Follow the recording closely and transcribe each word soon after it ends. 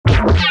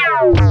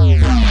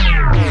It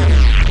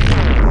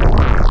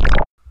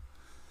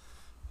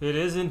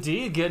is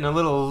indeed getting a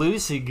little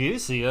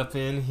loosey-goosey up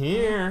in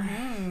here.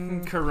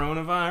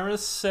 Coronavirus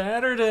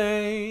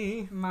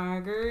Saturday.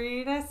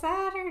 Margarita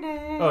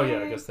Saturday. Oh yeah,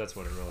 I guess that's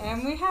what it really is.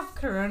 And we have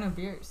Corona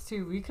beers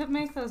too. We could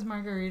make those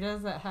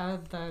margaritas that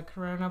had the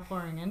Corona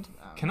pouring into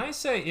them. Can I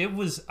say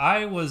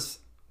I was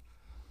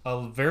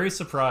very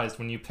surprised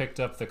when you picked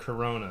up the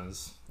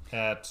Coronas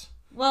at...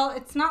 Well,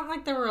 it's not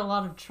like there were a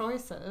lot of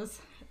choices.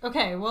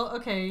 Okay.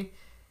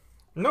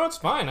 No, it's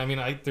fine. I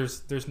mean,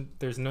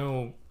 there's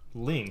no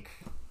link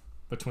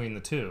between the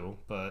two,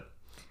 but...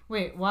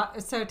 Wait,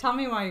 what? So tell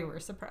me why you were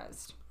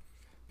surprised.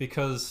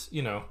 Because,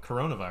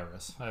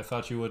 coronavirus. I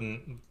thought you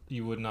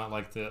would not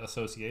like the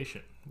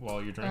association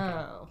while you're drinking.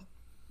 Oh,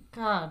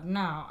 God,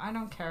 no. I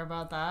don't care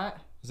about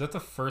that. Is that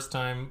the first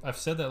time? I've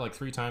said that like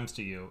 3 times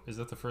to you. Is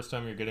that the first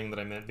time you're getting that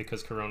I meant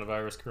because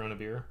coronavirus, Corona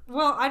beer?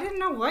 Well, I didn't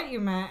know what you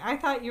meant. I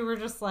thought you were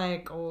just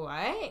like,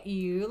 what?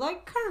 You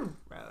like Corona?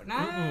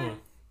 Mm-mm.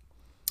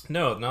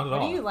 No, not at all.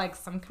 What do you like?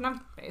 Some kind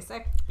of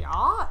basic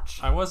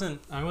biatch? I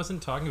wasn't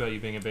talking about you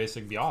being a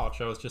basic biatch.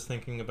 I was just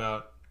thinking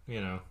about,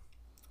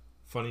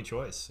 funny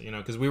choice.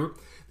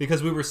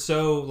 Because we were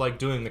so like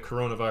doing the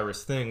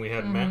coronavirus thing. We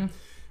had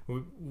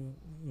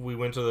we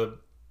went to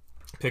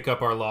pick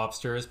up our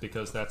lobsters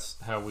because that's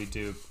how we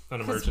do an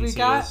emergency. We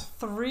got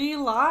 3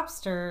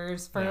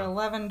 lobsters for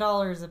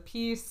 $11 a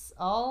piece,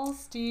 all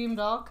steamed,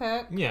 all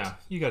cooked. Yeah,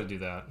 you got to do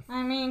that.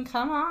 I mean,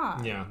 come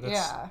on. Yeah,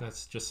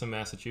 that's just some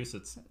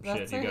Massachusetts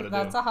shit you got to do.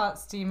 That's a hot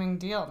steaming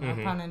deal, no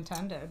pun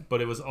intended. But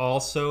it was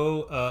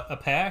also a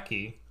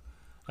package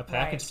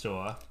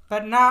store.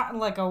 But not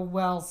like a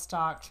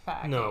well-stocked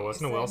package. No, it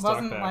wasn't a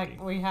well-stocked package. It wasn't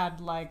like we had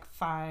like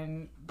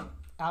fine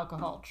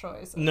alcohol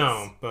choices.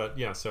 No, but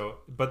yeah,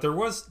 but there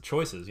was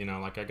choices,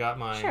 like I got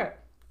my... Sure.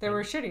 There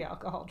were shitty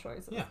alcohol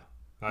choices. Yeah.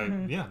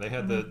 They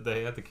had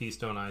the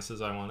Keystone Ices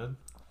I wanted.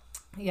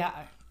 Yeah.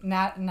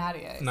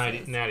 Natty Ice.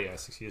 Natty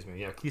Ice, excuse me.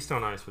 Yeah,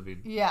 Keystone Ice would be...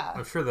 Yeah.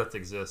 I'm sure that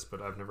exists,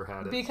 but I've never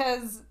had it.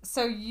 Because,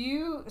 so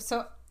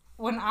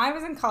when I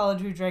was in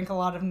college, we drank a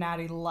lot of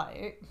Natty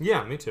Light.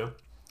 Yeah, me too.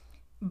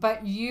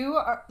 But you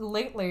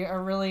lately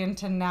are really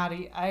into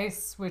Natty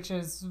Ice, which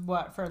is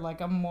what, for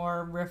like a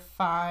more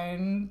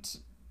refined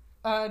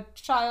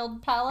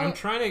child palate? I'm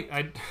trying to...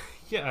 I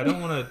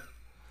don't want to...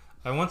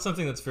 I want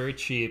something that's very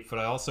cheap, but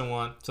I also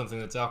want something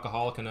that's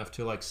alcoholic enough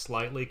to like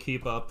slightly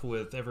keep up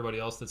with everybody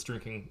else that's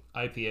drinking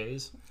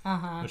IPAs,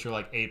 which are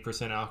like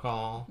 8%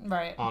 alcohol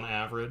on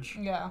average.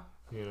 Yeah.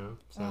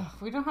 So.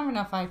 We don't have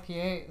enough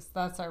IPAs.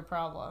 That's our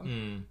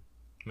problem.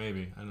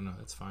 Maybe. I don't know.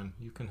 It's fine.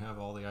 You can have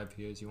all the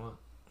IPAs you want.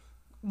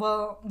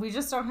 Well, we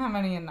just don't have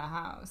any in the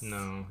house.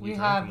 No, we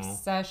have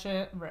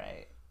session.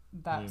 Right.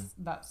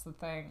 That's the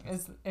thing.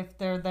 Is if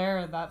they're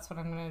there, that's what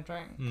I'm gonna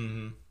drink.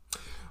 Mm-hmm.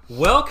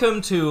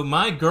 Welcome to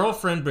My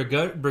Girlfriend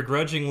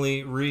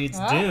Begrudgingly Reads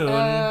Dune.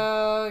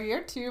 Oh,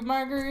 you're 2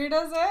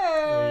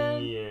 margaritas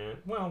in. Yeah,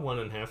 well,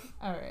 1.5.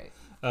 All right.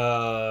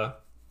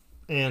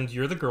 And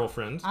you're the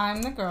girlfriend.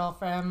 I'm the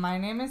girlfriend. My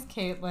name is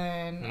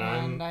Caitlin,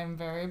 and I'm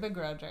very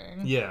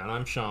begrudging. Yeah, and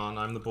I'm Sean.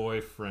 I'm the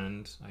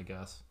boyfriend, I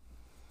guess.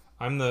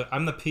 I'm the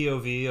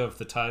POV of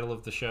the title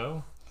of the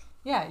show.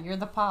 Yeah, you're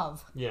the POV.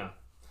 Yeah.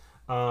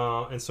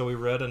 And so we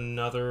read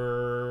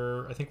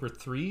another, I think we're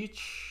 3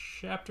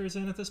 chapters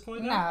in at this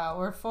point now? No,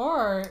 we're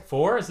 4.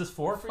 4? Is this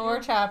 4 for 4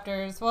 you?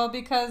 chapters. Well,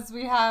 because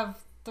we have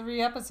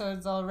 3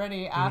 episodes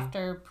already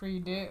after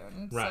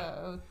pre-Dune.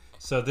 Right.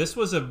 So this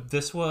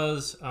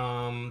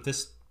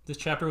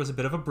chapter was a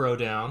bit of a bro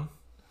down.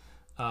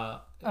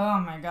 Oh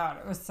my god,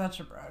 it was such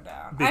a bro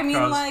down. I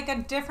mean, like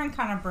a different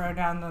kind of bro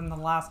down than the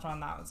last one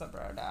that was a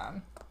bro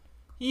down.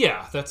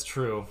 Yeah, that's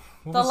true.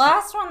 The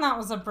last one that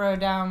was a bro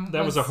down.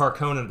 That was a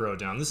Harkonnen bro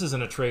down. This is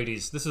an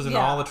Atreides. This is an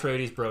all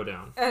Atreides bro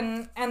down.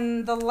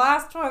 And the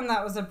last one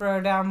that was a bro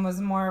down was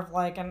more of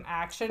like an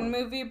action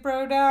movie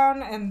bro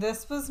down, and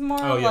this was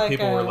more. Oh yeah,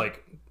 people were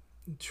like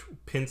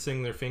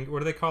pincing their finger. What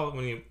do they call it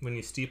when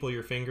you steeple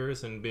your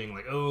fingers and being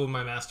like, oh,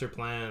 my master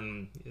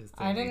plan is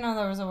I didn't know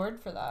there was a word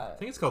for that. I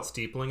think it's called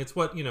steepling. It's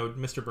what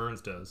Mr.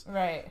 Burns does,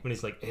 right? When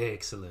he's like,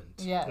 excellent.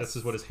 Yes, this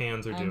is what his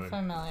hands are doing. I'm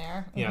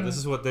familiar. Yeah, this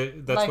is what that's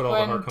like what all the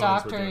Harkonnens were doing.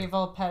 Like when Dr.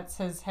 Evil pets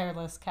his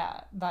hairless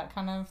cat, that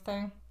kind of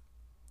thing.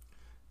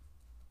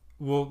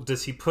 Well,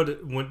 does he pet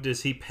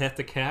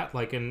the cat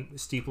like in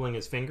steepling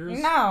his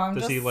fingers? No, I'm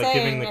does just he like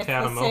saying giving the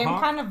cat a mohawk? Same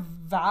kind of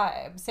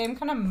vibe, same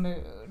kind of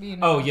mood.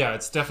 Oh yeah,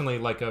 it's definitely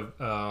like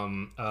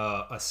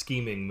a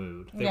scheming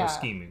mood. They were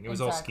scheming. It was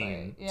all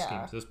scheme. Yeah.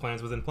 Schemes. It was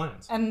plans within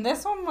plans. And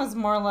this one was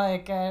more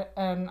like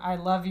an "I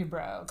love you,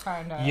 bro"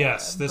 kind of.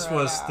 Yes, this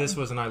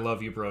was an "I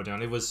love you, bro"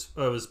 down. It was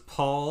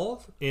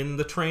Paul in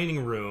the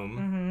training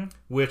room,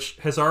 which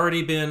has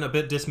already been a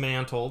bit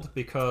dismantled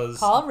because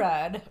Paul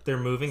Rudd. They're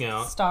moving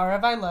out. Star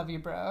of "I Love You,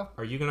 Bro."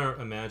 Are you gonna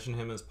imagine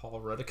him as Paul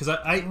Rudd? Because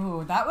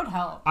ooh, that would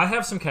help. I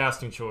have some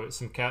casting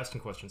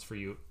questions for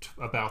you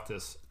about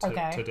this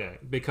today.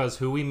 Because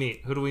who do we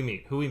meet? We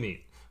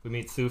meet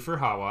Thufir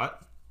Hawat.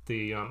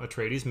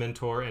 Atreides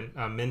mentor and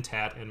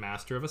Mentat and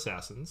master of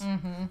assassins,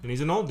 and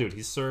he's an old dude.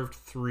 He's served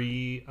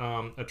 3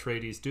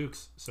 Atreides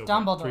dukes, so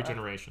Dumbledore. 3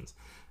 generations.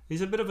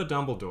 He's a bit of a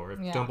Dumbledore. If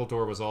Yeah.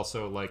 Dumbledore was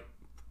also like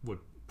would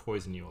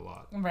poison you a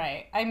lot.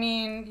 Right. I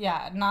mean,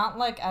 yeah, not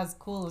like as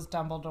cool as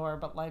Dumbledore,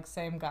 but like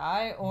same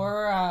guy.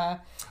 Or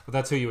But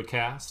that's who you would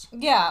cast.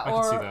 yeah, I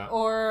or can see that.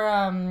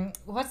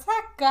 what's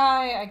that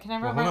guy? I can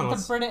never Well,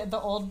 hold remember on, the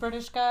old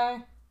British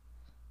guy.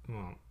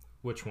 Well,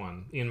 which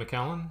one? Ian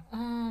McKellen?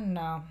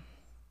 No.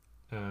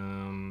 The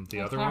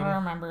I other can never one?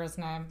 remember his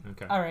name.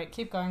 Okay. All right,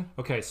 keep going.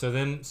 Okay,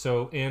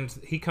 and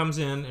he comes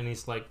in and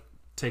he's like,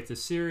 take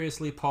this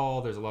seriously,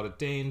 Paul. There's a lot of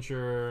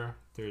danger.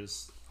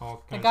 There's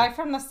all The kinds guy of...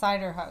 from the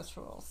Cider House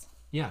Rules.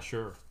 Yeah,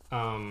 sure.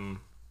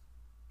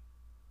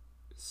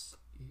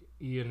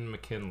 Ian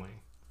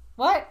McKinley.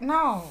 What?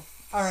 No.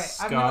 All right,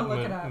 I'm gonna look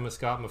it up.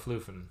 Scott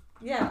McFluffin.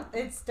 Yeah,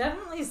 it's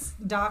definitely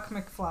Doc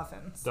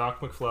McFluffins. Doc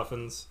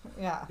McFluffins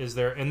Yeah. is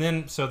there, and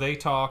then so they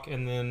talk,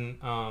 and then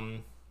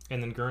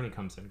Gurney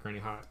comes in. Gurney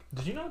Hayek.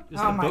 Did you know? Is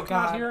Oh the my book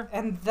god! not here?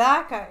 And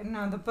that guy,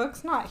 no, the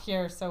book's not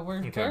here, so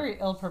we're very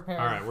ill prepared.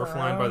 All right, we're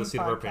flying by the seat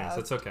of our pants.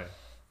 That's okay.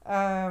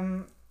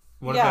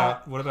 What Yeah.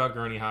 about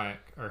Gurney Hayek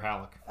or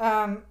Halleck?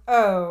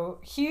 Oh,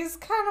 he's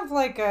kind of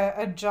like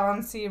a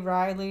John C.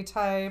 Reilly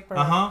type.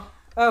 Or,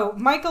 Oh,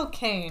 Michael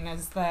Caine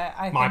is the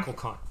Michael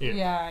Caine.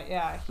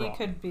 Yeah, he Wrong.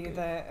 could be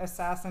the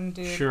assassin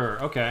dude.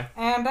 Sure. Okay.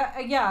 And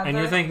And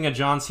you're thinking of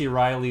John C.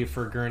 Reilly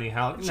for Gurney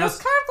Halleck.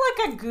 just kind of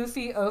like a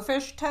goofy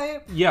oafish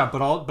type. Yeah,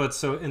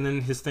 and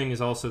then his thing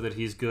is also that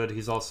he's good.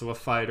 He's also a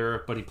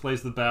fighter, but he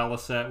plays the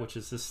balisette, which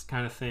is this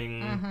kind of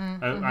thing.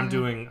 I'm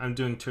doing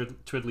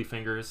twiddly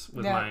fingers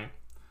with my.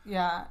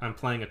 Yeah. I'm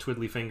playing a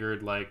twiddly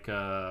fingered like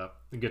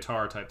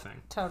guitar type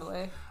thing.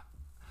 Totally.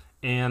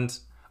 And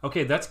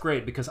okay, that's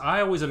great because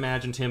I always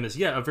imagined him as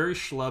a very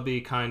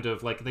schlubby kind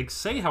of like they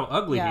say how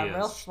ugly he is. Yeah,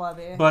 real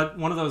schlubby. But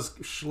one of those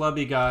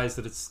schlubby guys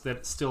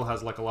that still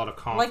has like a lot of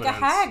confidence. Like a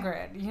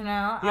Hagrid, you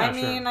know? Yeah, I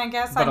mean, sure. I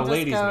guess But I'm a just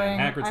ladies' going...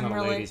 man. Hagrid's I'm not a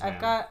really, ladies'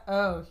 I've man.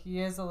 got...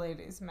 he is a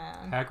ladies'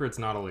 man. Hagrid's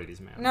not a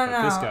ladies' man. No,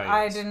 but this guy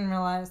I is. didn't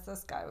realize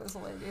this guy was a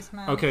ladies'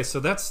 man. Okay, so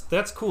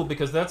that's cool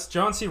because that's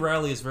John C.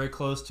 Reilly is very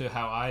close to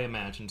how I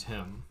imagined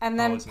him. And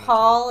then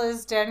Paul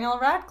is Daniel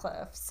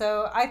Radcliffe.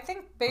 So I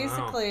think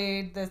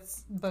basically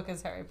this book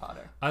is Harry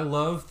Potter. I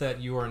love that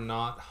you are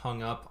not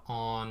hung up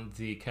on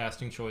the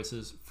casting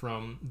choices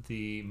from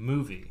the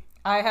movie.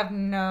 I have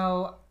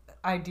no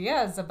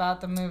ideas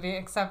about the movie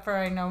except for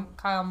I know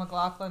Kyle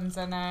MacLachlan's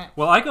in it.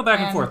 Well, I go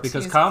back and forth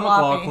because Kyle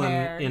MacLachlan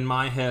haired. in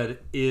my head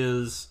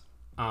is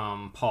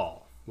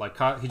Paul. Like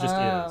he just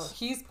is.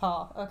 He's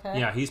Paul. Okay.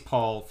 Yeah, he's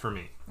Paul for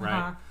me, right?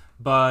 Uh-huh.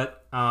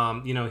 But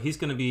he's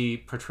going to be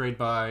portrayed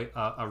by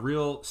a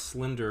real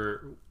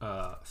slendery,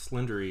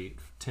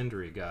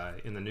 tendery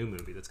guy in the new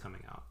movie that's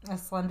coming out. A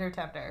slender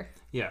tender.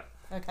 Yeah.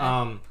 Okay.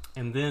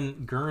 And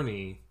then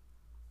Gurney,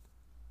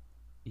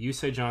 you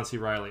say John C.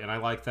 Reilly, and I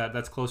like that.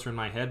 That's closer in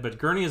my head. But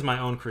Gurney is my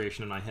own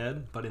creation in my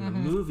head. But in the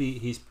movie,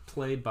 he's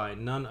played by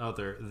none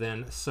other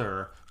than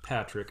Sir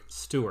Patrick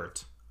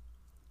Stewart.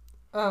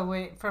 Oh,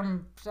 wait,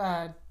 from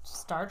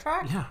Star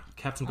Trek? Yeah,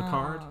 Captain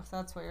Picard. Oh,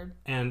 that's weird.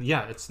 And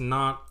it's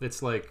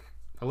like,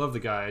 I love the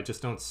guy. I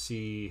just don't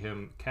see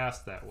him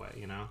cast that way,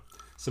 you know?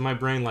 So my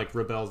brain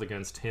rebels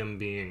against him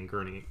being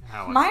Gurney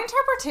Halleck. My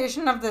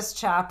interpretation of this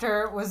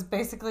chapter was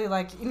basically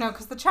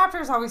because the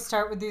chapters always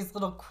start with these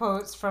little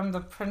quotes from the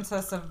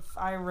Princess of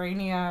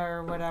Irania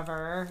or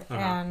whatever.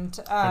 And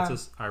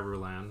Princess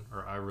Irulan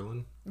or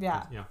Irulan.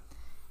 Yeah. Yeah.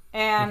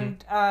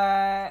 And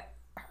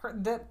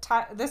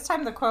this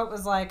time the quote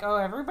was like, oh,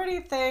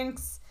 everybody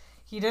thinks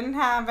he didn't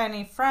have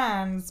any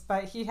friends,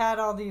 but he had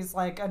all these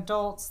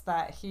adults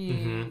that he,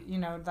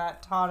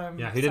 that taught him.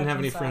 Yeah, he didn't have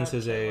any friends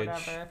his age.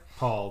 Whatever.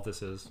 Paul,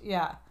 this is.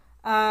 Yeah.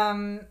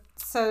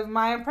 So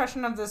my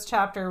impression of this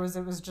chapter was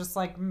it was just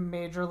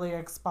majorly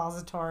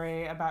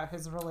expository about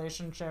his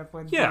relationship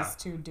with these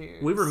two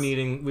dudes. We were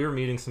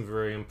meeting some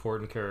very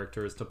important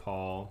characters to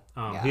Paul.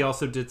 He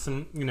also did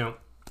some,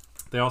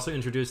 they also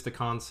introduced the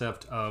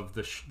concept of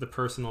the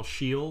personal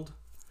shield,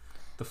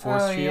 the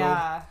force shield.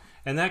 Yeah.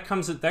 And that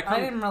comes. I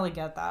didn't really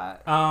get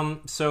that.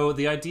 So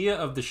the idea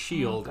of the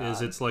shield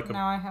is it's like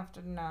now I have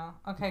to know.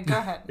 Okay, go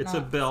ahead. It's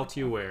a belt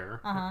you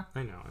wear. Uh-huh.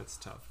 I know it's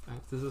tough.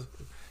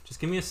 Just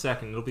give me a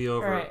second. It'll be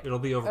over. Right. It'll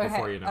be over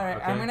before you know. All right.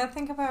 Okay? I'm gonna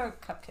think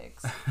about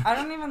cupcakes. I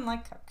don't even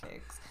like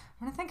cupcakes.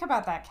 I'm gonna think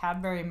about that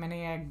Cadbury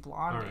mini egg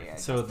blondie. All right.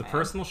 So the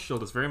personal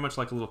shield is very much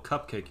like a little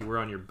cupcake you wear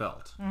on your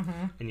belt,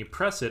 and you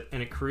press it,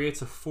 and it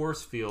creates a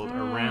force field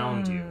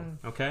around you.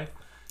 Okay.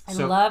 I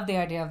love the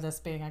idea of this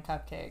being a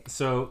cupcake.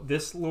 So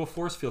this little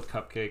force field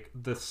cupcake,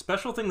 the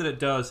special thing that it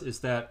does is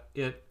that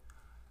if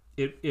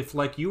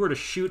you were to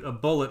shoot a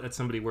bullet at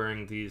somebody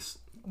wearing these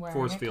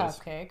force fields,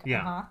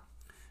 cupcake.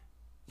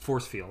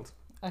 force field,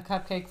 A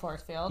cupcake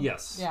force field?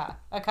 Yes. Yeah,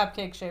 a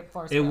cupcake shaped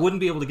force It field. wouldn't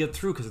be able to get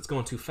through because it's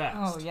going too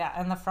fast. Oh, yeah,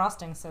 and the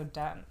frosting's so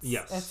dense.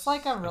 Yes. It's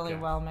like a really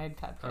Okay. well-made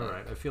cupcake. All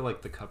right. I feel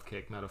like the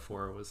cupcake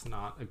metaphor was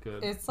not a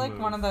good It's like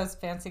move. one of those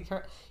fancy...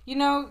 You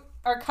know,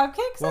 are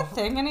cupcakes Well, a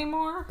thing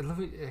anymore? Let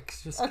me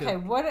just Okay,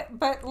 get, what...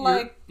 But,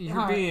 like... You're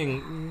all right.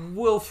 being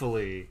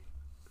willfully...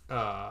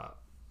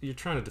 you're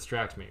trying to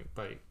distract me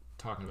by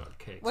talking about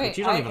cakes. Wait, which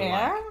you don't I even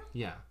am? like.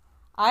 Yeah.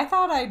 I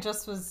thought I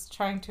just was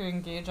trying to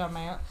engage on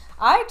my own.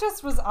 I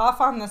just was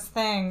off on this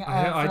thing.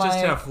 I just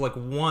have like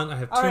one. I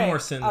have two more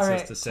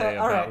sentences to say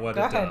about what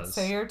Go it ahead. does.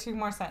 Say your 2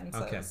 more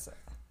sentences. Okay.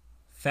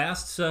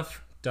 Fast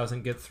stuff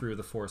doesn't get through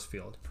the force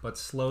field, but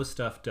slow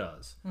stuff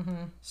does.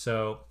 Mm-hmm.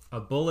 So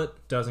a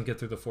bullet doesn't get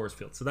through the force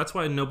field. So that's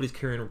why nobody's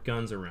carrying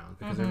guns around,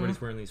 because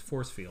everybody's wearing these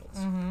force fields,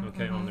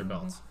 on their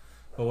belts.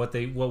 But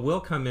what will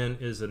come in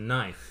is a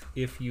knife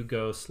if you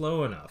go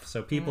slow enough.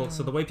 So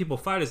so the way people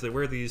fight is they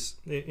wear these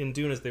in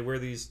Dune is they wear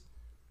these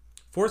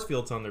force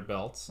fields on their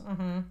belts,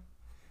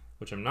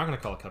 which I'm not going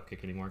to call a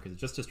cupcake anymore because it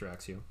just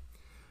distracts you.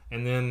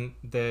 And then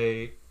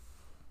they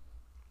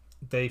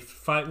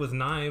fight with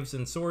knives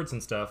and swords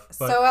and stuff.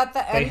 But so at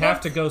the end, they have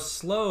to go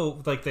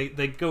slow. Like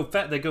they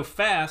go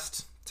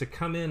fast to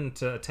come in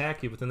to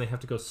attack you, but then they have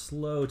to go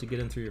slow to get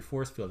in through your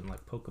force field and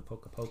like poke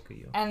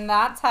you. And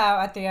that's how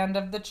at the end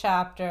of the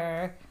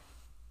chapter,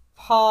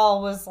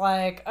 Paul was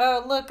like,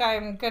 "Oh, look,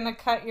 I'm gonna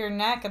cut your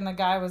neck," and the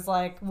guy was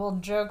like, "Well,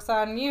 joke's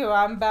on you.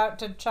 I'm about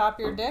to chop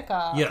your dick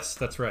off." Yes,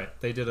 that's right.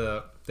 They did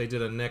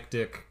a neck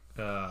dick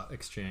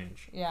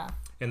exchange. Yeah.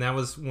 And that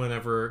was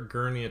whenever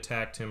Gurney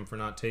attacked him for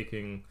not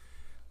taking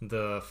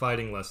the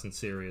fighting lesson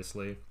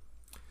seriously.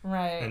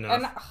 Right. Enough.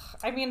 And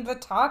I mean, the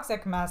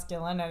toxic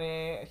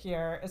masculinity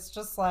here, it's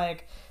just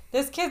like,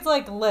 this kid's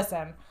like,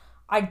 listen,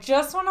 I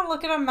just want to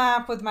look at a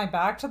map with my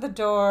back to the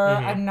door.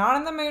 I'm not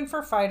in the mood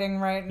for fighting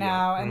right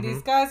now. And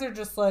these guys are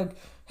just like,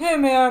 hey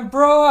man,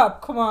 bro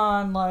up. Come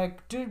on.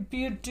 Like,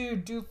 be a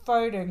dude, do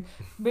fighting.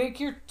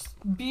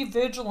 Be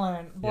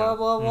vigilant. Blah,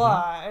 blah,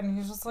 blah. And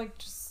he's just like,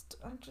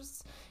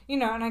 just, you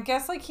know, and I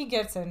guess like he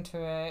gets into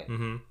it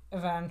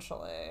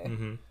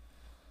eventually.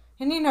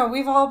 And, you know,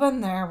 we've all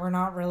been there. We're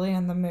not really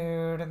in the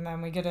mood, and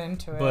then we get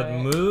into it. But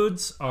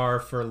moods are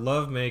for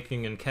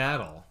lovemaking and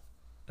cattle,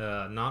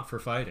 not for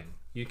fighting.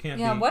 You can't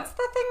Yeah, be... what's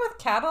the thing with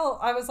cattle?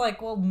 I was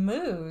like, well,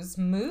 moos.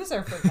 Moos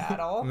are for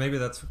cattle. Maybe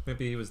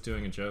he was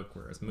doing a joke,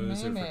 whereas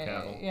moos are for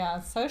cattle. Yeah,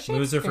 so Shakespearean.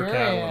 Moos are for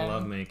cattle and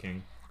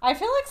lovemaking. I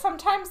feel like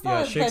sometimes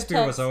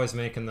Shakespeare was always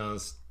making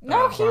those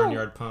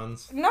barnyard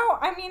puns. No,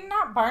 I mean,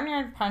 not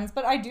barnyard puns,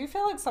 but I do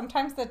feel like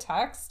sometimes the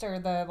text or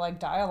the, like,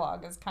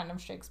 dialogue is kind of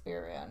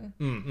Shakespearean.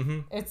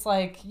 It's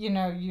like, you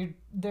know,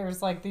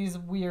 there's, like, these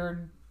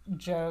weird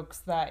jokes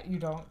that you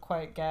don't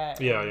quite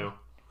get. Yeah.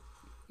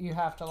 You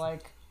have to,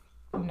 like,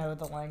 know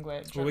the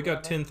language. Well, they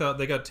got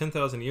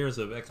 10,000 years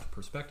of extra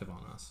perspective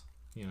on us,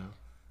 you know.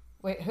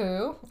 Wait,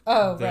 who?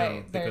 Oh, Them,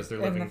 right. because they're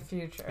in living... the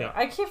future. Yeah.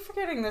 I keep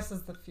forgetting this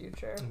is the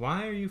future.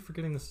 Why are you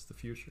forgetting this is the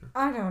future?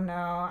 I don't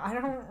know. I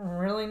don't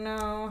really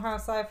know how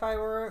sci-fi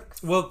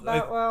works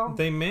well.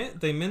 They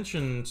They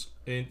mentioned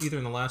either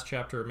in the last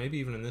chapter or maybe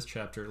even in this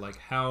chapter, like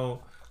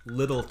how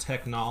little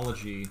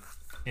technology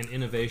and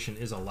innovation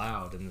is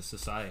allowed in the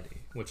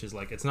society, which is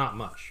like, it's not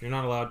much. You're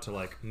not allowed to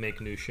like make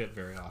new shit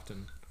very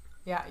often.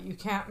 Yeah, you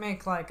can't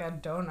make like a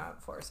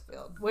donut force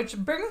field. Which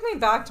brings me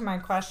back to my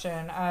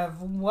question of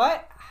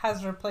what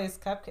has replaced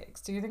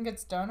cupcakes? Do you think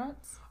it's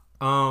donuts?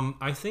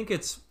 I think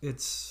it's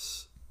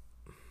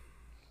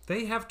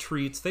they have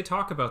treats. They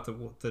talk about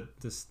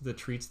the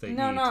treats they eat.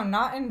 No,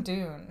 not in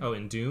Dune. Oh,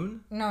 in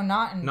Dune? No,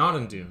 not in Not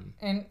Dune. in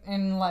Dune.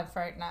 In life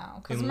right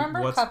now. Because remember,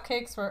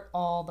 cupcakes were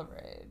all the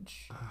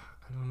rage.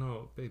 I don't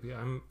know, baby.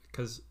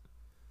 Because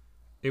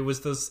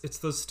it's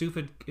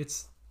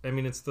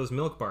those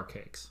Milk Bar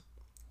cakes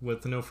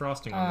with no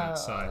frosting on that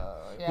side.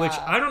 Yeah. Which,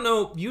 I don't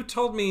know, you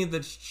told me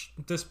that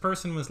this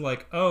person was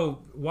like,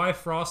 oh, why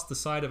frost the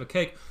side of a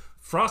cake?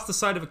 Frost the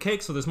side of a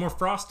cake so there's more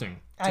frosting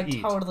to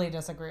eat. I totally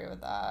disagree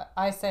with that.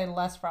 I say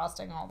less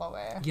frosting all the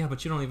way. Yeah,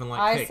 but you don't even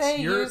like cakes. I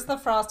say use the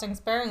frosting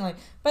sparingly.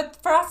 But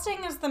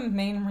frosting is the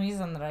main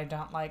reason that I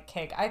don't like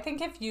cake. I think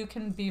if you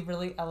can be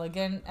really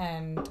elegant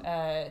and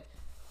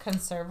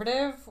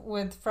conservative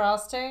with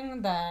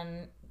frosting,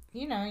 then...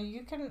 You know,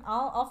 you can.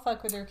 I'll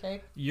fuck with your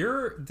cake.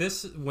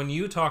 When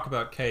you talk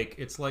about cake,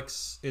 it's like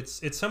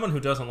it's someone who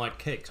doesn't like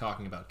cake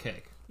talking about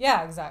cake.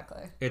 Yeah,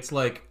 exactly. It's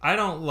like, I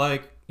don't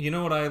like. You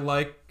know what I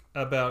like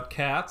about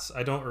cats?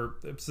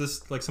 It's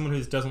this like someone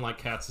who doesn't like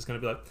cats is going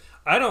to be like,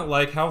 I don't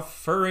like how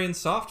furry and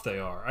soft they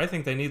are. I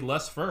think they need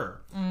less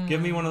fur.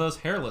 Give me one of those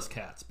hairless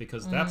cats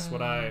because that's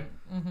what I.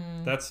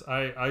 That's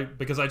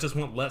because I just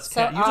want less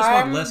cat. You just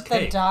want less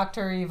cake. The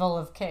Dr. Evil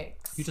of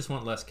cakes. You just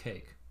want less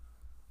cake.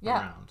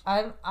 Yeah,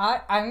 around.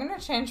 I'm gonna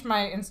change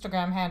my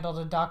Instagram handle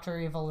to Dr.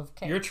 Evil of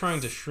Cakes. You're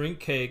trying to shrink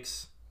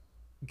cakes,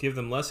 give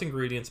them less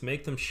ingredients,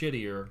 make them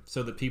shittier,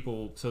 so that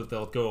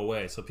they'll go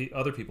away, so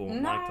other people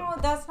won't like them. No,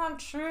 that's not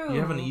true.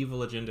 You have an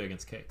evil agenda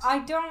against cakes.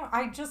 I don't.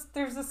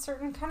 There's a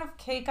certain kind of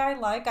cake I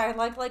like. I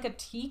like a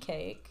tea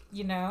cake.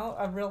 You know,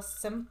 a real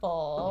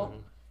simple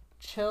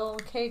chill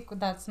cake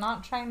that's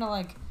not trying to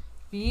like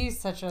be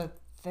such a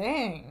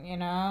thing, you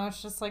know?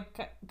 It's just like,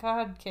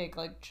 God, cake,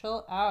 like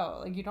chill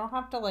out. Like you don't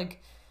have to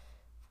like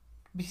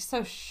be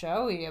so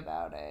showy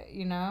about it,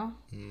 you know?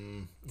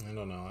 I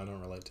don't know. I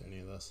don't relate to any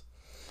of this.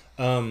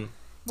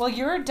 Well,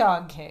 you're a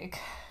dog cake.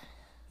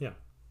 Yeah.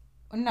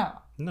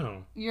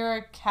 No. You're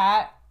a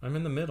cat. I'm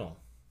in the middle.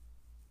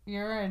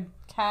 You're a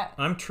cat.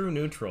 I'm true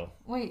neutral.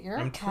 Wait, you're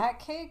a cat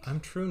cake? I'm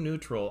true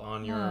neutral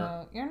on your...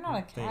 No, you're not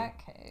a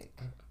cat cake.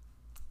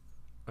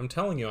 I'm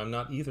telling you, I'm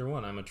not either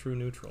one. I'm a true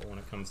neutral when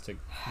it comes to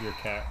your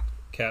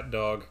cat,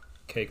 dog,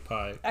 cake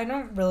pie. I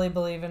don't really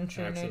believe in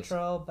true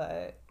neutral,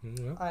 but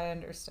I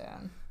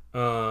understand.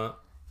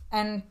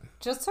 And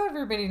just so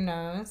everybody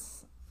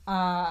knows,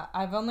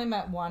 I've only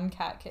met one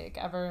cat cake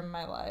ever in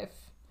my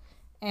life.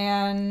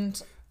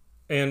 And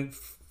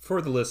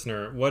for the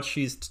listener, what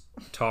she's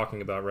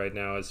talking about right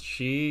now is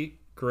she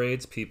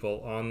grades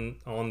people on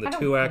the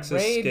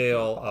 2-axis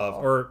scale of,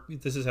 or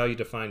this is how you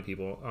define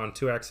people, on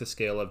 2-axis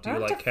scale of, do you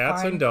like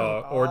cats and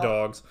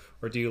dogs,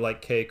 or do you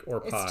like cake or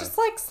pie? It's just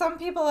like some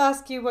people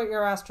ask you what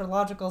your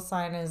astrological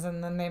sign is,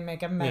 and then they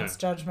make immense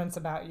judgments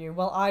about you.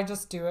 Well, I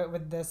just do it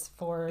with this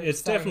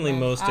It's definitely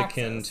most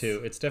akin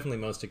to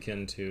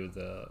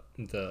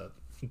the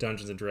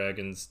Dungeons and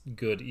Dragons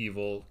good,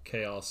 evil,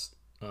 chaos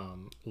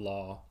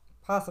law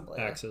possibly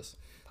axis.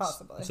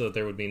 Possibly. So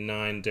there would be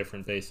 9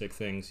 different basic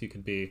things. You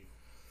could be,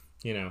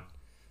 you know,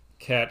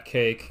 cat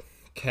cake,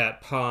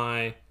 cat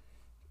pie,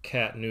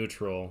 cat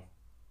neutral,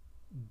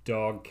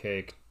 dog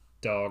cake,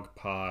 dog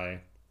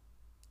pie,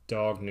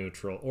 dog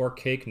neutral, or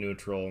cake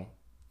neutral,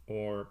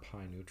 or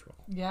pie neutral.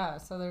 Yeah,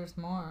 so there's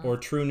more. Or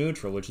true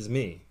neutral, which is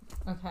me.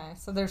 Okay,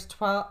 so there's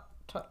 12.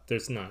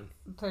 There's 9.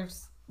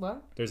 There's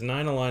what? There's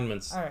 9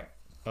 alignments. All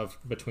right.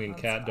 Between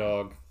cat,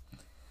 dog,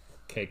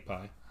 cake,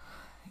 pie.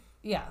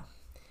 Yeah.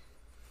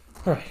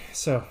 All right,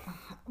 so.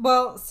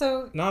 Well,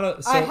 so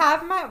I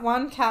have met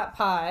one cat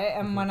pie,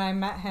 and when I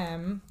met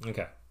him.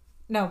 Okay.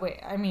 No, wait.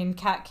 I mean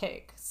cat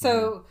cake.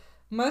 So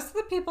most of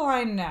the people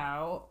I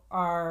know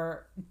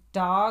are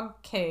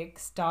dog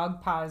cakes,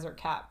 dog pies, or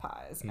cat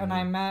pies. And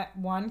I met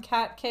one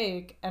cat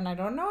cake, and I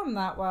don't know him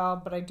that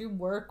well, but I do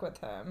work with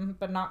him,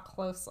 but not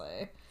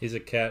closely. He's a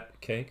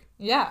cat cake?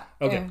 Yeah.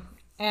 Okay.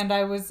 And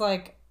I was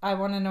like, I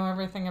want to know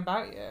everything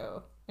about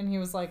you. And he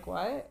was like,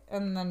 what?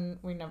 And then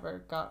we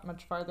never got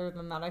much farther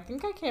than that. I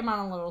think I came on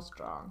a little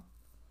strong.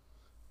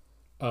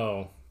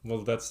 Oh, well,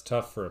 that's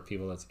tough for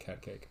people that's a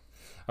cat cake.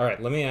 All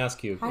right, let me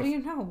ask you. How do you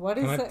know? What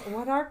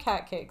are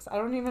cat cakes? I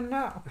don't even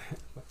know.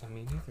 I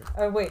mean, neither.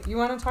 Oh, wait. You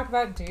want to talk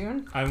about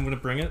Dune? I'm going to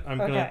bring it.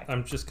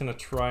 I'm just going to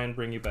try and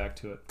bring you back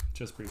to it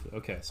just briefly.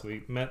 Okay, so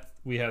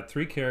we had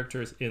 3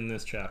 characters in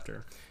this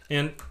chapter.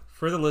 And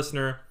for the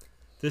listener,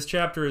 this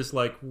chapter is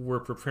like we're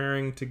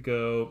preparing to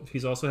go.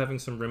 He's also having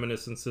some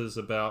reminiscences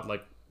about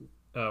like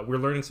we're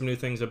learning some new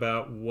things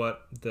about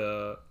what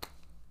the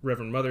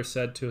Reverend Mother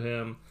said to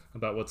him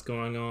about what's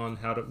going on,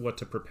 what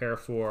to prepare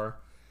for,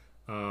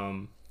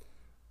 and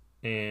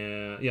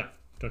yeah,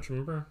 don't you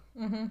remember?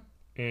 Mm-hmm.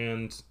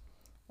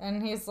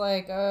 And he's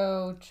like,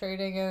 oh,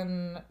 trading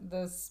in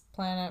this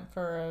planet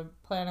for a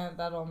planet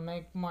that'll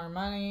make more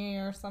money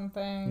or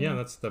something. Yeah,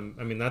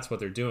 that's what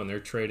they're doing.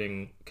 They're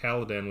trading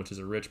Caladan, which is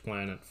a rich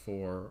planet,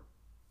 for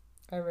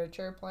a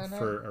richer planet.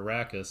 For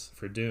Arrakis,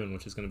 for Dune,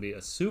 which is going to be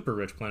a super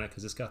rich planet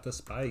because it's got the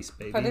spice,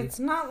 baby. But it's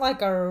not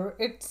like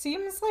it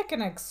seems like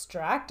an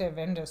extractive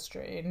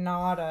industry,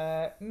 not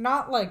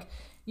like,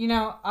 you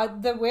know,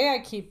 the way I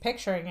keep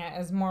picturing it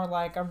is more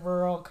like a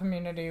rural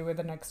community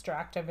with an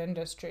extractive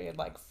industry,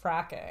 like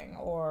fracking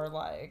or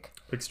like...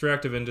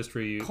 Extractive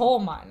industry... Coal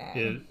mining.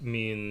 It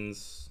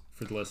means,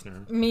 for the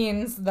listener...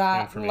 Means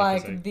that,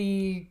 like,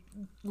 the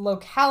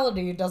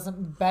locality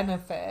doesn't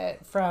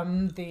benefit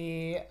from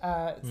the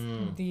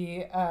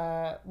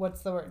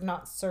what's the word?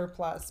 Not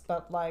surplus,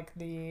 but like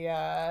the...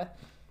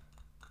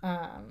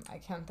 I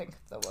can't think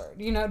of the word.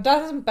 You know,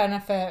 doesn't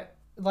benefit...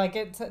 Like,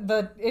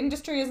 the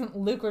industry isn't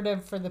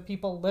lucrative for the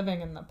people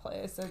living in the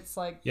place. It's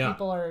like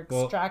people are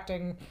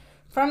extracting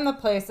from the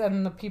place,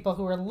 and the people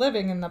who are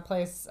living in the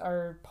place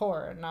are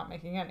poor and not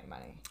making any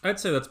money. I'd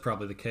say that's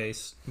probably the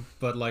case,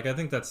 but like I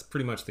think that's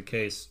pretty much the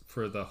case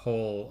for the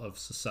whole of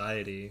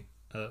society,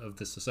 of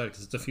this society,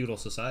 because it's a feudal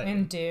society.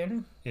 In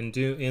Dune?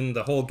 In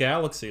the whole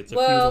galaxy, it's a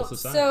feudal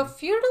society. So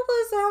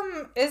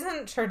feudalism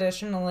isn't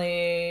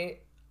traditionally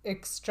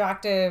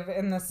extractive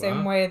in the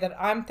same way that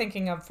I'm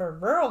thinking of for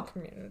rural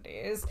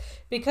communities,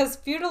 because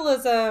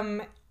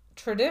feudalism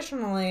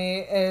traditionally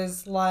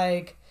is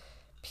like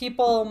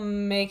people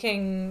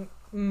making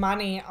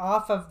money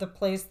off of the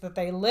place that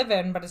they live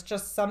in, but it's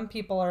just some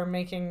people are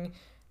making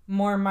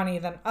more money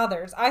than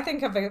others. I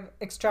think of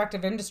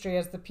extractive industry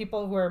as the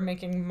people who are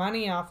making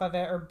money off of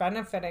it or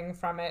benefiting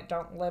from it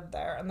don't live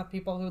there, and the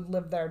people who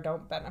live there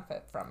don't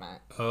benefit from it.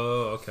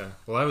 Oh, okay.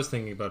 Well, I was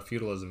thinking about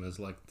feudalism as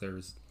like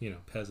there's, you know,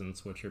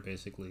 peasants, which are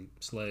basically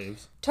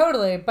slaves.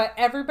 Totally, but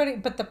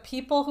the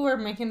people who are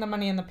making the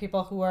money and the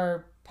people who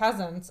are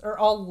peasants are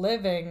all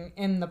living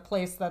in the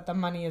place that the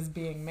money is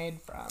being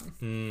made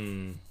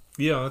from.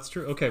 Yeah, that's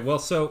true. Okay, well,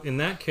 so in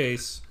that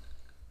case,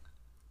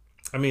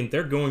 I mean,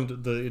 they're going to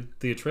the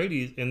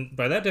Atreides, and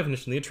by that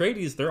definition, the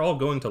Atreides, they're all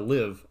going to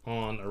live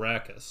on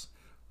Arrakis,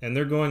 and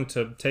they're going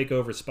to take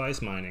over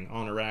spice mining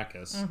on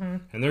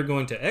Arrakis, and they're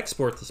going to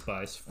export the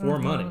spice for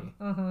money,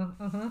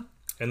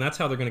 and that's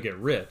how they're going to get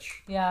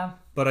rich. Yeah.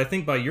 But I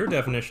think by your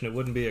definition, it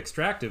wouldn't be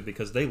extractive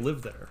because they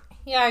live there.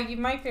 Yeah, you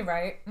might be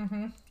right.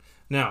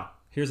 Now,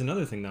 here's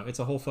another thing, though. It's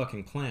a whole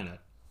fucking planet.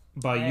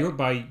 By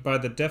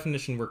the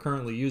definition we're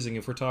currently using,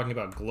 if we're talking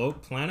about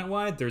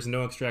planet-wide, there's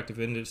no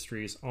extractive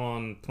industries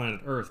on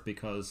planet Earth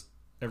because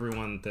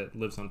everyone that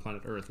lives on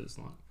planet Earth is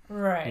long.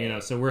 Right. You know,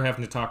 so we're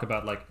having to talk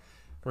about like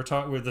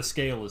where the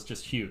scale is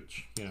just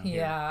huge. You know.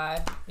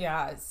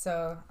 Yeah.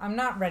 So I'm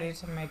not ready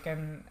to make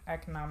an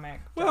economic.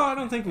 Well, I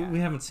don't think we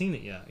haven't seen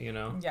it yet. You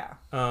know. Yeah.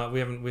 We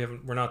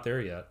haven't. We're not there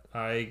yet.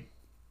 I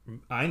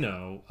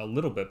know a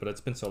little bit, but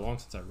it's been so long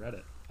since I read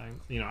it.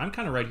 I'm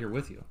kind of right here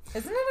with you.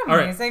 Isn't it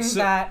amazing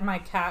that my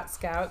cat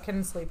Scout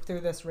can sleep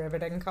through this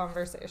riveting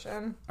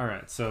conversation? All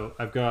right, so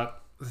I've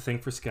got the thing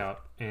for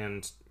Scout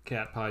and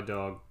cat, pie,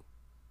 dog,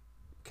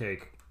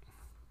 cake.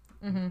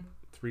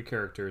 3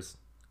 characters.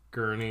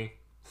 Gurney.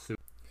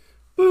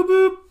 Boop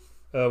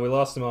boop. We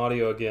lost some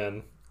audio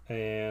again,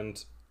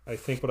 and I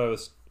think what I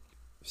was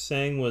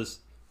saying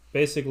was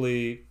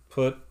basically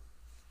put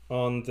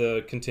on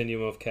the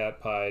continuum of cat,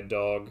 pie,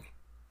 dog,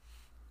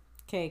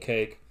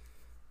 cake.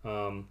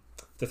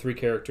 The 3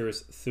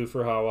 characters,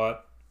 Thufir Hawat,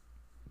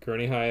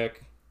 Gurney Hayek,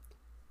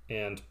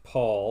 and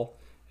Paul,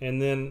 and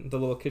then the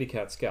little kitty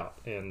cat Scout.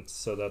 And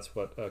so that's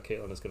what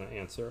Caitlin is going to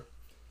answer.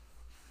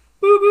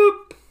 Boop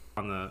boop.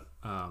 On the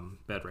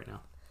bed right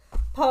now.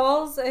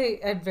 Paul's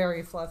a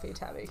very fluffy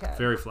tabby cat.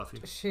 Very fluffy.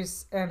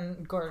 She's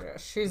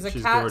gorgeous. She's a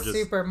cat gorgeous.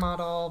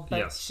 Supermodel, but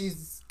yes.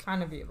 She's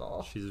kind of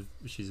evil.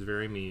 She's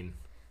very mean.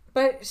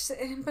 But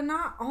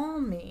not all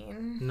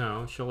mean.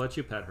 No, she'll let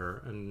you pet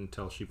her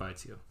until she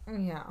bites you.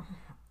 Yeah.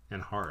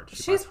 And hard.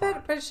 She's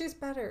better, but she's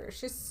better.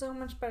 She's so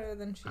much better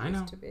than she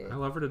used to be. I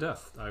love her to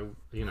death.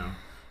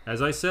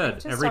 As I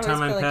said, every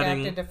time I'm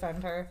petting, I have to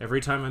defend her. Every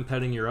time I'm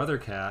petting your other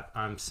cat,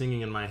 I'm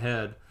singing in my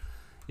head,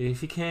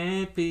 "If you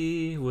can't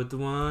be with the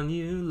one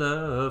you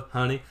love,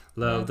 honey,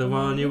 love the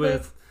one you're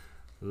with."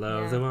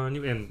 Love the one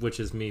you... And which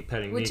is me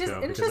petting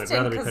Nico, because I'd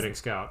rather be petting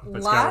Scout.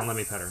 But Scout won't let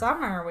me pet her. Last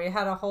summer, we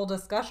had a whole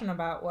discussion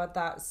about what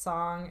that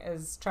song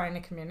is trying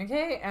to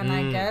communicate, and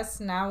I guess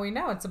now we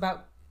know it's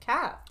about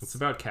cats. It's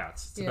about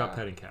cats. It's about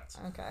petting cats.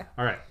 Okay.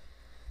 All right.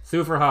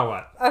 Thufir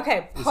Hawat.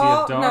 Okay,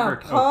 Paul...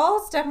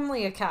 Paul's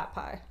definitely a cat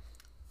pie.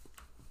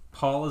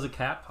 Paul is a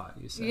cat pie,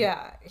 you say?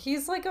 Yeah.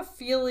 He's like a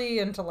feely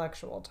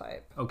intellectual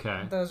type.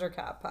 Okay. Those are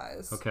cat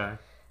pies. Okay.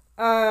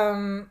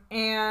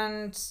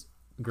 And...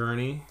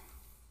 Gurney...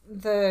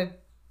 The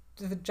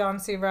John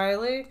C.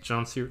 Reilly?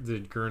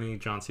 The Gurney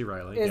John C.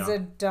 Reilly. Is a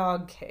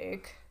dog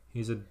cake.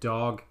 He's a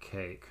dog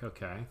cake.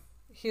 Okay.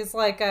 He's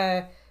like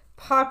a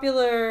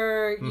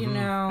popular, you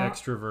know...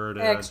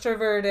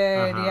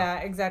 Extroverted, yeah,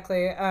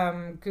 exactly.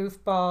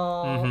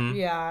 Goofball,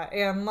 yeah.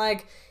 And,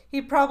 like,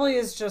 he probably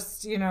is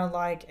just, you know,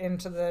 like,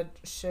 into the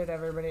shit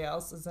everybody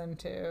else is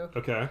into.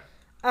 Okay.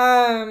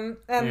 And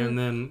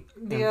then...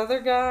 The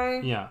other guy...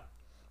 Yeah.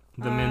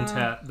 The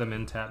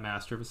Mentat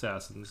Master of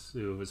Assassins,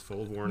 who is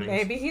full of warnings.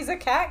 Maybe he's a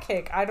cat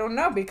cake. I don't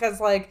know,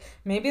 because like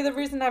maybe the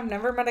reason I've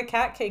never met a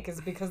cat cake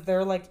is because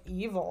they're like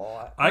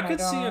evil. I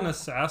could see an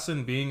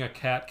assassin being a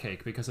cat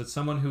cake because it's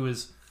someone who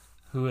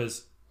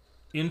is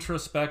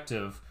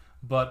introspective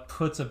but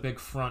puts a big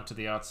front to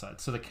the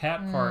outside. So the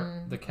cat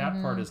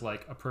part is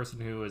like a person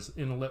who is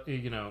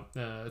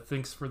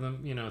thinks for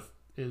them, you know,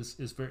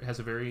 has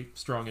a very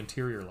strong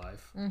interior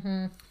life,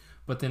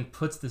 but then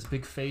puts this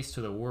big face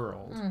to the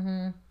world.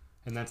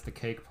 And that's the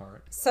cake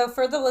part. So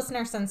for the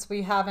listener, since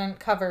we haven't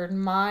covered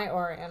my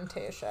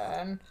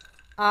orientation,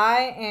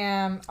 I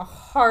am a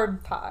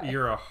hard pie.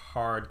 You're a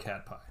hard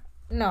cat pie.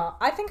 No,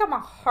 I think I'm a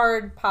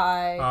hard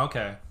pie. Oh,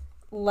 okay.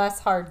 Less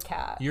hard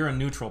cat. You're a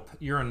neutral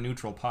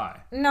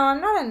pie. No,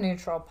 I'm not a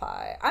neutral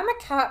pie. I'm a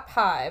cat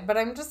pie, but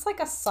I'm just like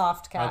a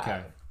soft cat.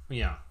 Okay.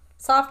 Yeah.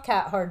 Soft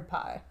cat, hard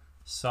pie.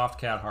 Soft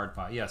cat, hard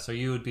pie. Yeah, so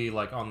you would be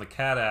like on the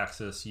cat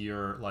axis,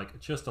 you're like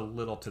just a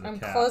little to the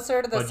cat. I'm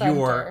closer to the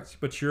center.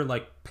 But you're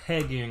like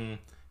pegging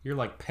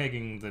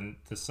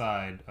the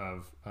side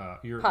of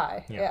your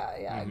pie.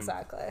 Yeah,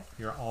 exactly.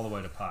 You're all the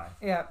way to pie.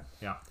 Yep.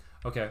 Yeah.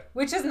 Okay.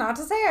 Which is not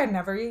to say I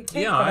never eat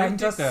cake, but I'm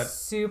just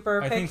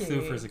super picky. I think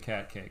Thufir's a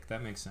cat cake.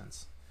 That makes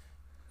sense.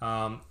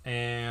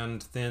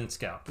 And then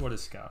Scout. What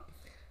is Scout?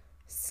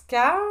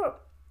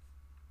 Scout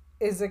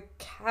is a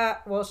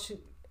cat.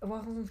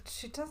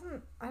 She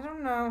doesn't, I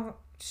don't know.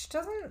 She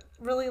doesn't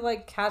really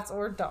like cats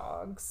or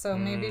dogs. So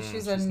maybe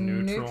she's a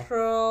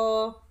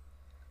neutral.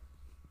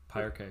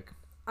 Pie or cake?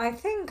 I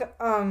think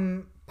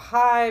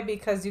pie,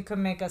 because you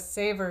can make a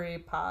savory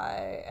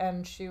pie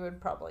and she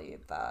would probably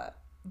eat that.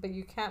 But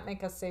you can't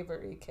make a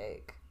savory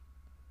cake.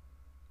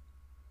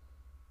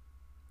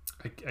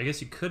 I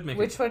guess you could make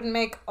Which would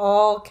make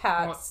all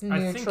cats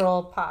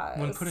neutral pies.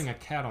 When putting a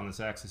cat on this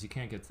axis, you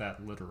can't get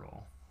that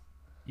literal.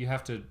 You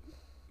have to...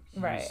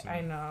 Right,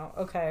 I know.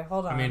 Okay,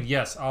 hold on. I mean,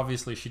 yes,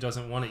 obviously she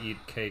doesn't want to eat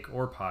cake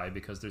or pie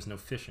because there's no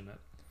fish in it.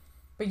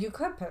 But you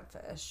could put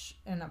fish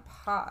in a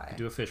pie.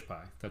 Do a fish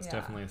pie. That's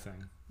definitely a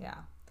thing. Yeah.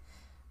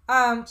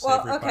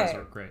 Savory pies okay.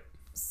 are great.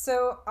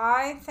 So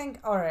I think,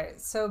 all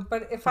right. So,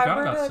 but if I I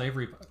were forgot about to...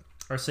 savory pies.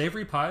 Are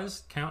savory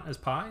pies count as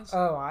pies?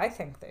 Oh, I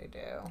think they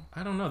do.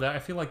 I don't know. That I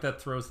feel like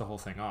that throws the whole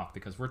thing off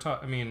because we're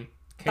talking. I mean,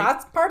 cake,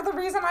 That's part of the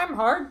reason I'm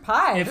hard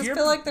pie. I just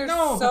feel like there's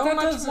so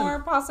much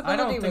more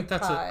possibility with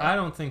pie. I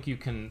don't think you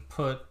can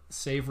put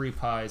savory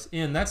pies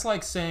in. That's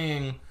like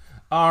saying,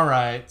 all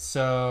right,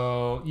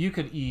 so you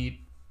could eat,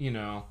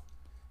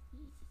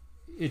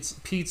 it's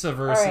pizza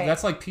versus. Right.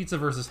 That's like pizza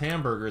versus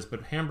hamburgers,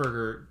 but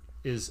hamburger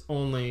is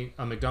only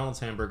a McDonald's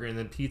hamburger, and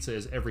then pizza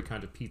is every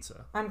kind of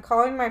pizza. I'm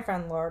calling my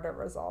friend Laura to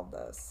resolve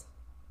this.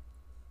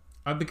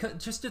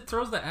 Because just it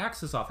throws the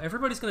axis off.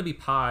 Everybody's going to be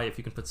pie if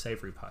you can put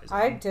savory pies in.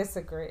 I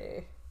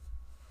disagree.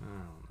 I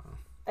don't know.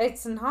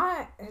 It's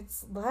not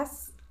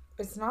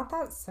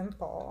that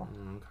simple.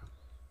 Okay.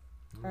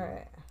 All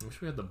right. I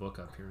wish we had the book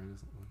up here.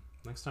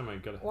 Next time I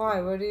gotta. Why?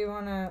 What do you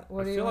want to?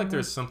 I feel like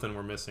there's something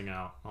we're missing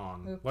out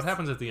on. Oops. What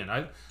happens at the end?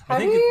 I How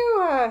think do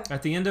you?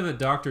 at the end of it,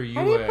 Dr.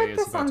 How do you Yue put is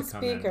this about on to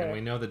come in, speaker? and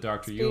we know that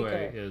Dr. Yue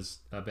Speaker. is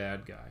a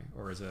bad guy,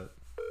 or is it?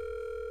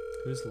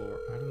 Who's Laura?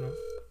 I don't know.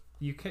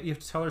 You have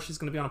to tell her she's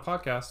going to be on a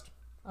podcast.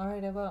 All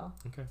right, I will.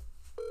 Okay.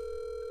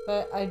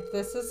 But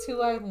this is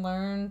who I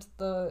learned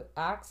the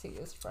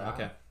axes from.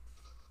 Okay.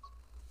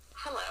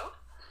 Hello.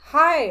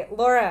 Hi,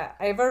 Laura.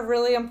 I have a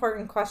really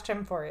important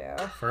question for you.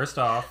 First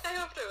off, I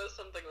hoped it was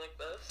something like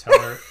this. tell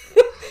her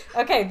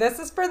Okay, this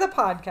is for the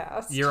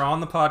podcast. you're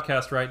on the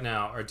podcast right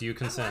now, or do you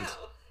consent? Oh,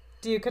 wow.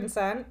 Do you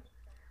consent?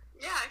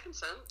 Yeah, I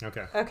consent.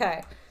 Okay.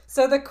 Okay.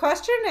 So the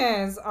question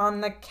is on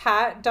the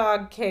cat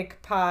dog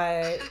cake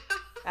pie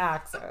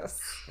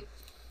axis.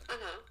 Uh-huh.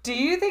 Do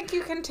you think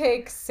you can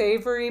take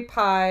savory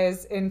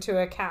pies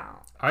into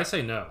account? I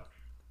say no.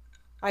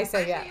 I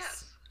say I say yes.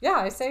 yes. Yeah,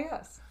 I say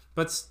yes.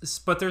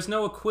 But there's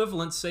no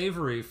equivalent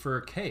savory for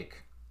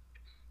cake.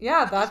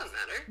 Yeah, Doesn't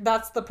matter.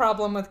 that's the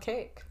problem with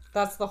cake.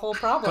 That's the whole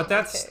problem. But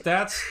with cake.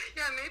 that's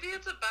Yeah, maybe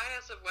it's a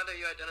bias of whether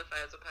you identify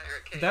as a pie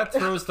or a cake. that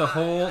throws the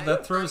whole I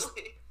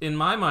firmly- in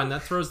my mind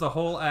that throws the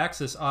whole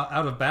axis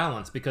out of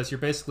balance because you're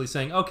basically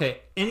saying, okay,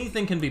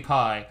 anything can be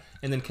pie,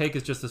 and then cake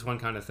is just this one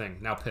kind of thing.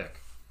 Now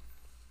pick.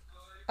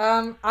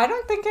 I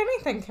don't think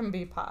anything can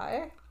be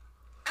pie.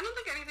 I don't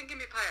think anything can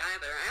be pie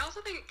either. I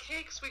also think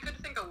cakes we could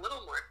think a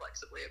little more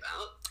flexibly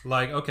about.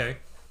 Like, okay,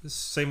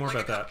 say more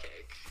Like about a that.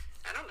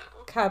 cupcake. I don't know.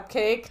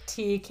 Cupcake,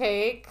 tea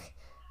cake, cake,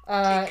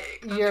 that's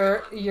a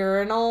good one.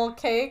 urinal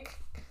cake.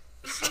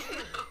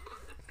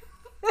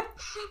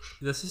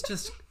 This is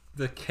just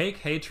the cake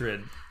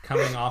hatred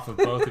coming off of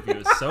both of you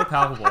is so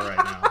palpable right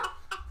now.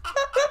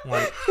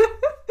 Like,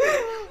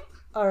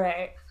 All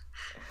right.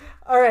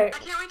 I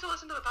can't wait to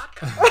listen to the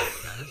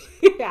podcast.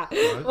 Yeah.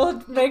 What?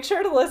 Well, make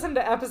sure to listen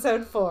to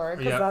episode 4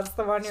 because Yep. that's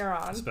the one you're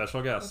on.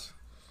 special guest.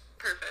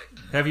 Perfect.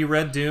 Have you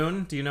read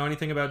Dune? Do you know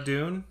anything about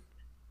Dune?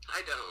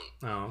 I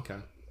don't. Oh, okay.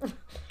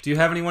 Do you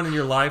have anyone in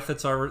your life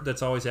that's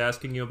always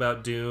asking you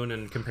about Dune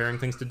and comparing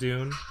things to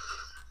Dune?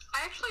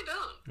 I actually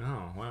don't.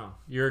 Oh, wow.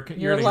 You're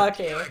You're in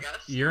lucky. I guess.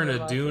 You're in You're a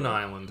lucky. Dune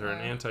island or an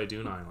Yeah.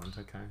 anti-Dune island.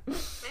 Okay.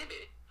 Maybe.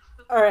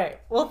 All right.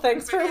 Well,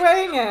 thanks for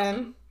weighing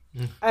in.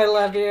 I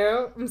love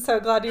you. I'm so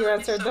glad you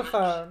Thank you answered so the much.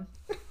 phone.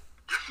 Me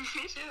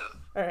too.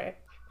 All right.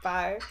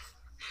 Bye.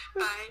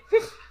 Bye.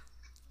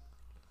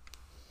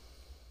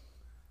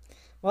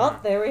 Well,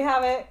 there we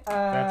have it.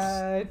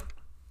 That's-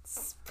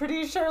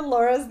 Pretty sure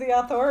Laura's the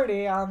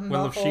authority on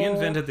Well, the if whole... she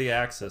invented the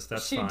axis,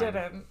 that's She fine.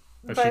 didn't.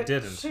 If she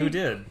didn't, who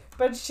did?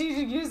 But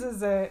she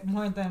uses it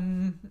more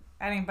than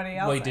anybody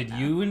else. Wait, I did know.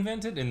 you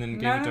invent it and then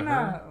gave it to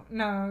her?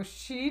 No,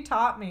 she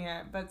taught me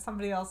it, but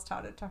somebody else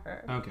taught it to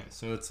her. Okay,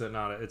 so it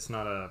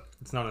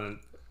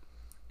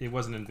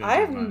wasn't invented. I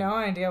have by- no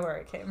idea where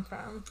it came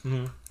from,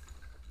 Mhm.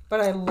 but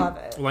I love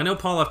it. Well, I know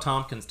Paul F.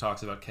 Tompkins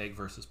talks about cake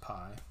versus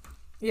pie.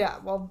 Yeah,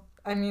 well,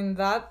 I mean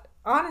that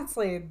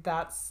honestly,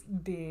 that's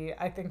the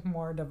I think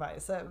more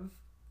divisive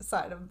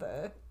side of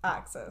the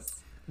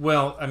axis.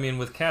 Well, I mean,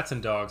 with cats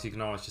and dogs, you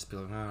can always just be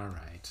like, all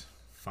right,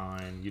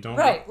 fine. You don't.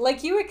 Right,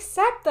 like you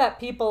accept that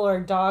people are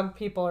dog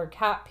people or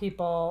cat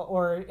people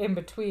or in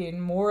between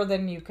more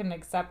than you can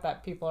accept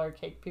that people are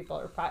cake people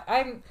or pie.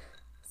 I'm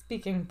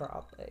speaking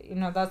broadly,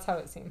 that's how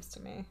it seems to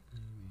me.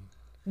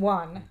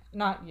 One,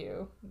 not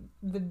you,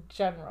 the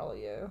general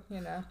you.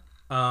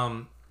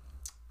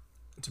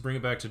 To bring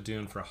it back to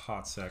Dune for a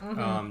hot sec,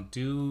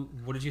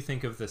 Mm-hmm. what did you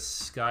think of the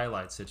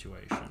skylight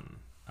situation?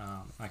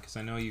 Because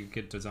I know you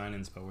get design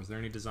inspo. Was there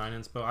any design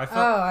inspo? I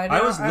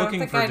don't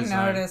think I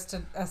noticed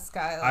a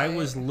skylight. I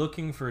was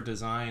looking for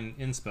design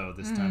inspo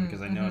this time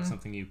because I know it's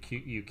something you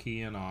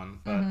key in on.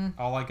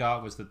 But all I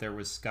got was that there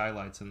was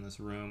skylights in this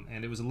room,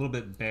 and it was a little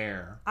bit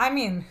bare. I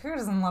mean, who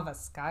doesn't love a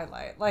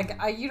skylight? Like,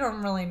 you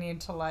don't really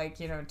need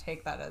to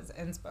take that as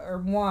inspo. Or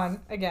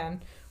one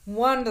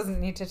doesn't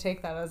need to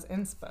take that as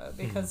inspo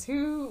because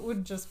who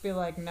would just be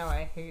like, no,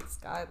 I hate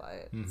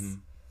skylights. Mm-hmm.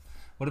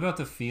 What about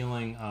the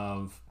feeling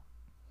of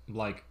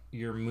like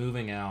you're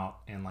moving out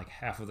and like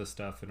half of the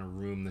stuff in a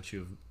room that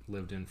you've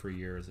lived in for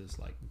years is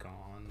like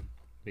gone?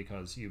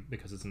 because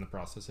it's in the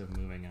process of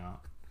moving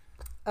out.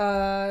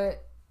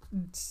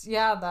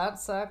 Yeah, that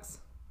sucks.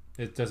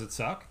 Does it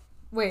suck?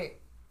 Wait.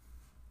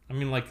 I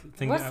mean, like,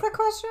 what's the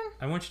question?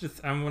 I want you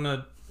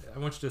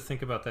to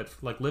think about that.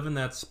 Like, live in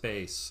that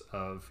space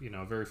of, you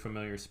know, a very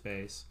familiar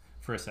space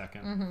for a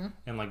second,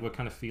 and like, what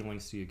kind of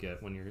feelings do you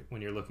get when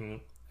you're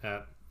looking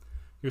at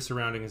your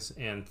surroundings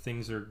and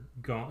things are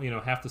gone? You know,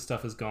 half the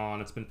stuff is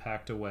gone. It's been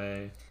packed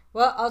away.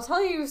 Well, I'll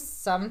tell you,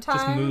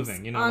 sometimes just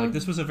moving. You know, like,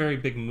 this was a very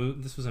big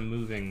move. This was a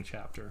moving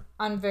chapter.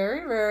 On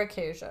very rare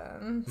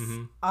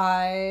occasions,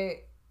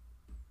 I.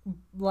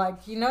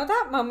 Like, you know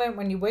that moment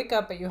when you wake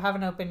up but you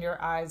haven't opened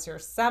your eyes, you're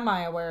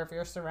semi-aware of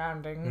your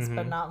surroundings,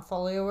 but not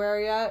fully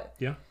aware yet?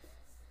 Yeah.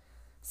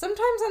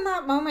 Sometimes in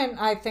that moment,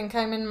 I think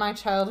I'm in my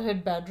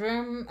childhood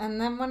bedroom, and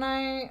then when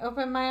I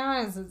open my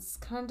eyes, it's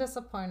kind of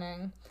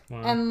disappointing.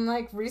 Wow. And,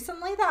 like,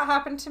 recently that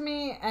happened to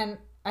me, and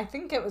I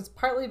think it was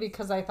partly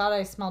because I thought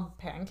I smelled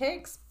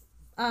pancakes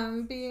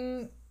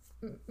being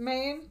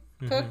made,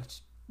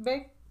 cooked,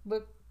 baked,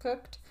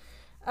 cooked.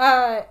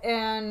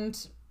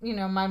 And, you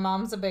know, my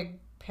mom's a big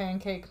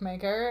pancake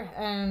maker,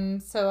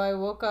 and so I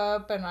woke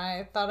up and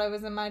I thought I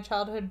was in my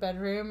childhood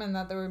bedroom and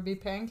that there would be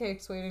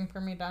pancakes waiting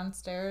for me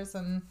downstairs,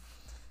 and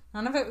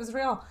none of it was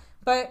real.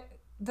 But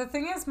the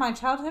thing is, my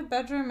childhood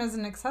bedroom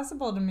isn't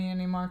accessible to me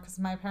anymore because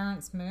my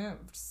parents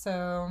moved.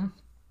 So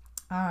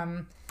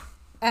and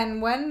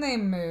when they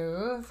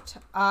moved,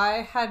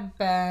 I had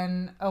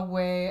been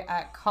away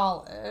at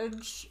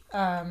college,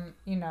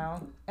 you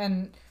know,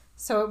 and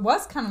so it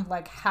was kind of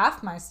like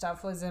half my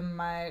stuff was in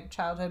my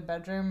childhood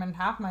bedroom and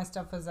half my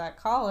stuff was at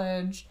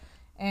college.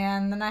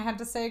 And then I had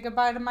to say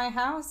goodbye to my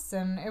house.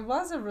 And it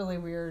was a really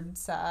weird,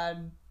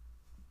 sad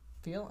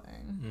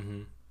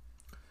feeling.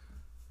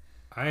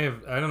 I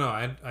don't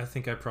know. I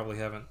think I probably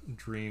haven't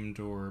dreamed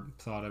or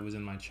thought I was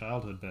in my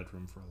childhood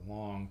bedroom for a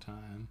long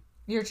time.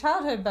 Your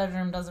childhood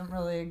bedroom doesn't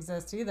really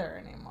exist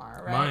either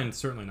anymore, right? Mine,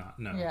 certainly not.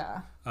 No.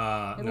 Yeah.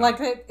 No. Like,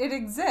 it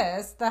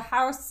exists. The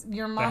house,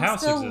 your mom the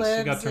house still exists.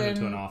 lives It got turned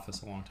into an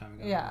office a long time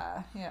ago.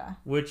 Yeah, yeah.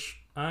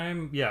 Which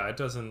it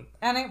doesn't...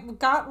 And it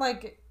got,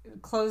 like,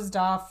 closed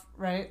off,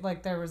 right?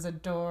 Like, there was a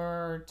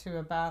door to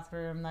a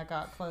bathroom that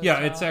got closed off.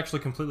 Yeah, it's actually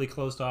completely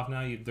closed off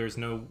now. There's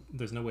no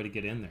way to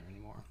get in there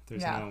anymore.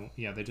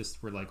 They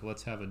just were like,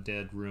 let's have a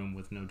dead room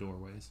with no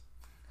doorways.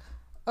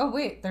 Oh,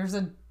 wait, there's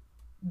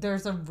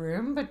a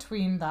room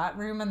between that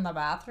room and the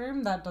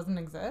bathroom that doesn't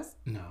exist?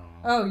 No.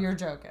 Oh, you're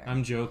joking.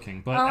 I'm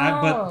joking.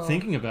 But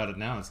thinking about it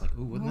now, it's like,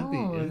 ooh, wouldn't that be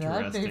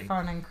interesting? That'd be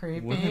fun and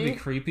creepy. Wouldn't it be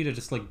creepy to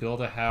just, like,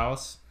 build a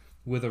house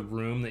with a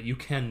room that you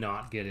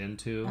cannot get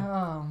into?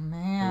 Oh,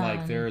 man.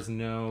 Like, there's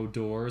no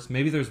doors.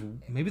 Maybe there's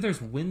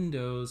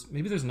windows.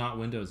 Maybe there's not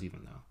windows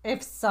even, though.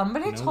 If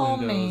somebody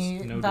told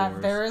me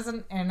that there is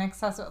an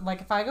inaccessible...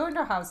 Like, if I go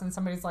into a house and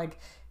somebody's like,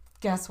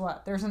 guess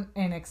what? There's an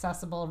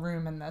inaccessible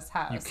room in this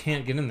house. You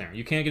can't get in there.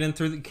 You can't get in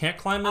through. You can't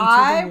climb in through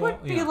I the wall.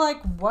 would be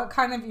like, what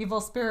kind of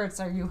evil spirits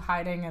are you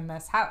hiding in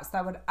this house?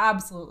 That would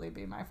absolutely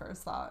be my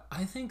first thought.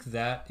 I think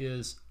that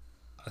is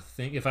a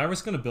thing. If I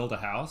was going to build a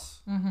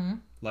house,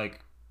 like,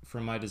 for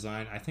my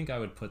design, I think I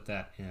would put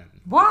that in.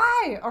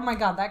 Why? Oh my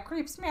god, that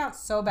creeps me out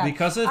so bad.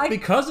 Because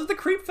of the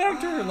creep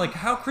factor. Like,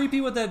 how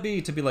creepy would that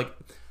be to be like,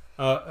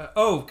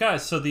 oh,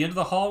 guys, so the end of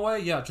the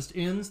hallway, just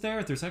ends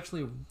there. There's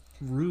actually a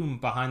room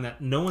behind that.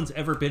 No one's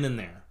ever been in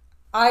there.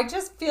 I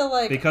just feel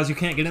like... Because you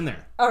can't get in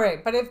there. All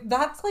right, but if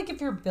that's like if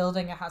you're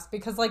building a house,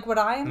 because like what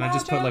I imagine... And I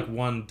just put like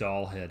one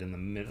doll head in the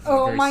middle,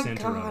 Oh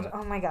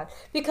my god.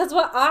 Because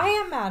what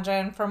I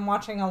imagine from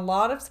watching a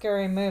lot of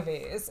scary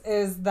movies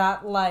is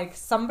that like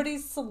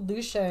somebody's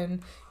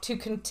solution to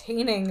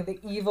containing the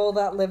evil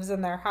that lives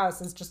in their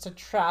house is just to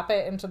trap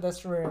it into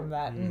this room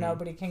that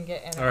nobody can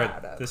get in or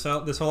out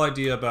of. This whole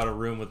idea about a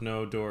room with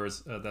no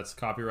doors, that's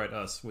copyright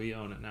us. We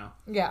own it now.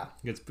 Yeah.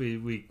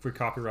 We're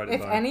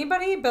copyrighted by... If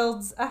anybody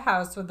builds a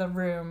house with a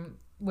room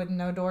with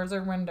no doors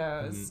or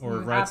windows,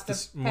 or you have to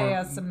pay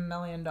us $1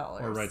 million.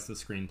 Or writes the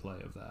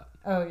screenplay of that.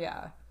 Oh,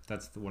 yeah.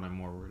 That's the one I'm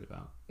more worried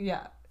about.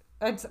 Yeah.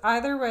 It's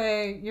either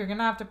way, you're going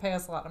to have to pay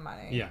us a lot of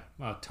money. Yeah.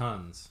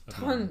 Tons.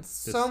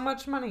 So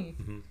much money.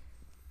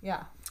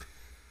 Yeah.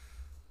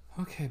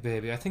 Okay,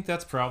 baby. I think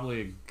that's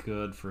probably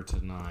good for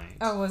tonight.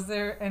 Oh, was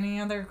there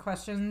any other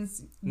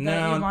questions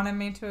that you wanted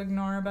me to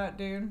ignore about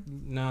Dune?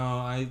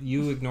 No,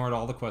 you ignored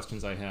all the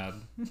questions I had.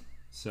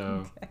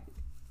 So okay.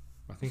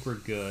 I think we're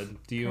good.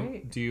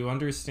 Do you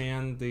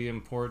understand the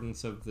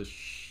importance of the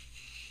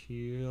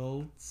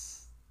shields?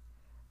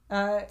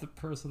 The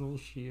personal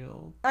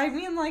shield. I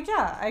mean, like,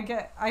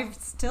 yeah, I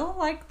still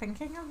like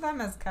thinking of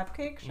them as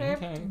cupcake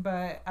shaped,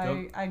 but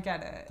I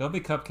get it. They'll be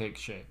cupcake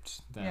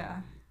shaped. Then. Yeah.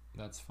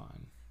 That's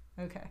fine.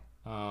 Okay.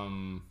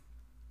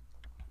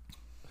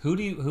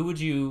 Who would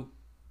you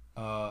cast?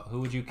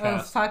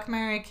 Oh, fuck,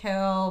 marry,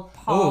 kill,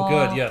 Paul. Oh,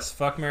 good. Yes,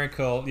 fuck, marry,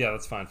 kill. Yeah,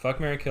 that's fine. Fuck,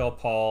 marry, kill,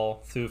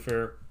 Paul,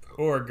 Thufir,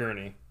 or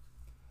Gurney.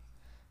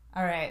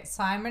 All right,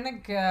 so I'm gonna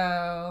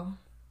go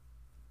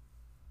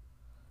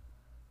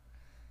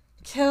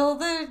Kill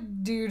the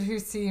dude who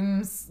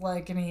seems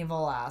like an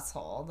evil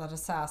asshole, that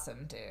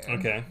assassin dude.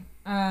 Okay.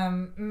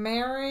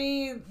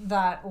 Marry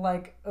that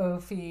like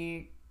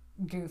oafy,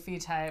 goofy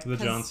type. The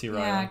John C.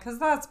 Reilly. Yeah, because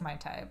that's my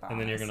type. Honestly.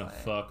 And then you're gonna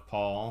fuck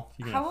Paul.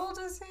 How old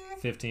is he?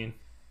 15.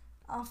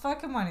 I'll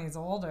fuck him when he's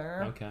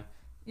older. Okay.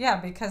 Yeah,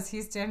 because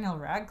he's Daniel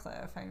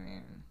Radcliffe. I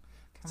mean,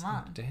 come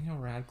on. Daniel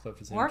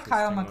Radcliffe is or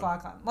Kyle interesting,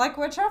 MacLachlan. Like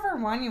whichever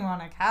one you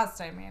want to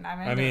cast. I mean,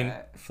 I'm into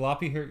it.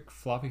 floppy-haired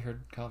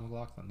Kyle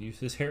MacLachlan.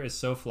 His hair is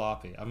so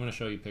floppy. I'm gonna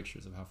show you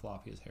pictures of how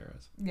floppy his hair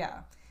is.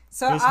 Yeah.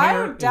 So his I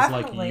hair would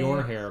definitely, is like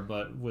your hair,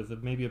 but with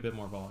maybe a bit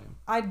more volume.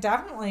 I'd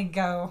definitely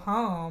go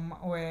home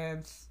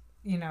with,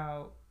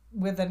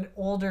 with an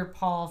older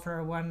Paul for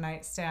a one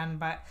night stand,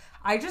 but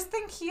I just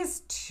think he's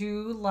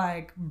too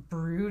like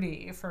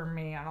broody for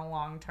me on a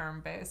long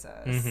term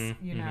basis.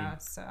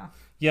 So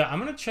yeah, I'm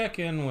gonna check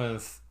in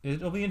with.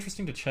 It'll be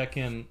interesting to check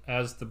in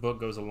as the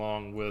book goes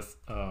along with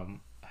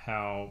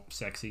how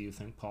sexy you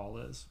think Paul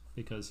is,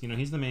 because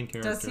he's the main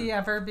character. Does he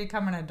ever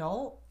become an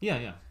adult?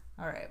 Yeah.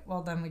 All right.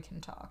 Well, then we can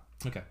talk.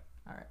 Okay.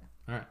 All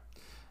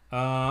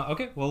right.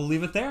 Okay. We'll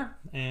leave it there,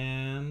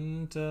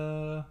 and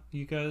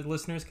you guys,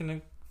 listeners,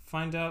 can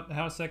find out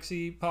how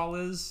sexy Paul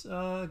is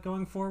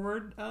going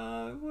forward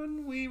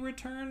when we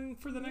return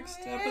for the next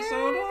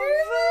episode of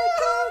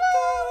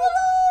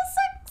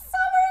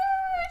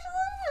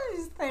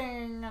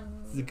thing.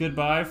 The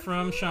goodbye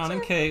from Sean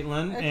and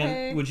Caitlin.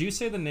 Okay. And would you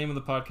say the name of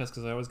the podcast,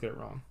 because I always get it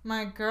wrong?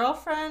 My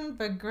girlfriend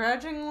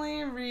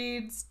begrudgingly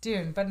reads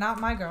Dune, but not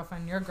my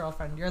girlfriend. Your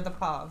girlfriend. You're the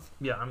POV.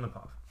 Yeah, I'm the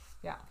POV.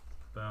 Yeah.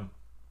 Boom.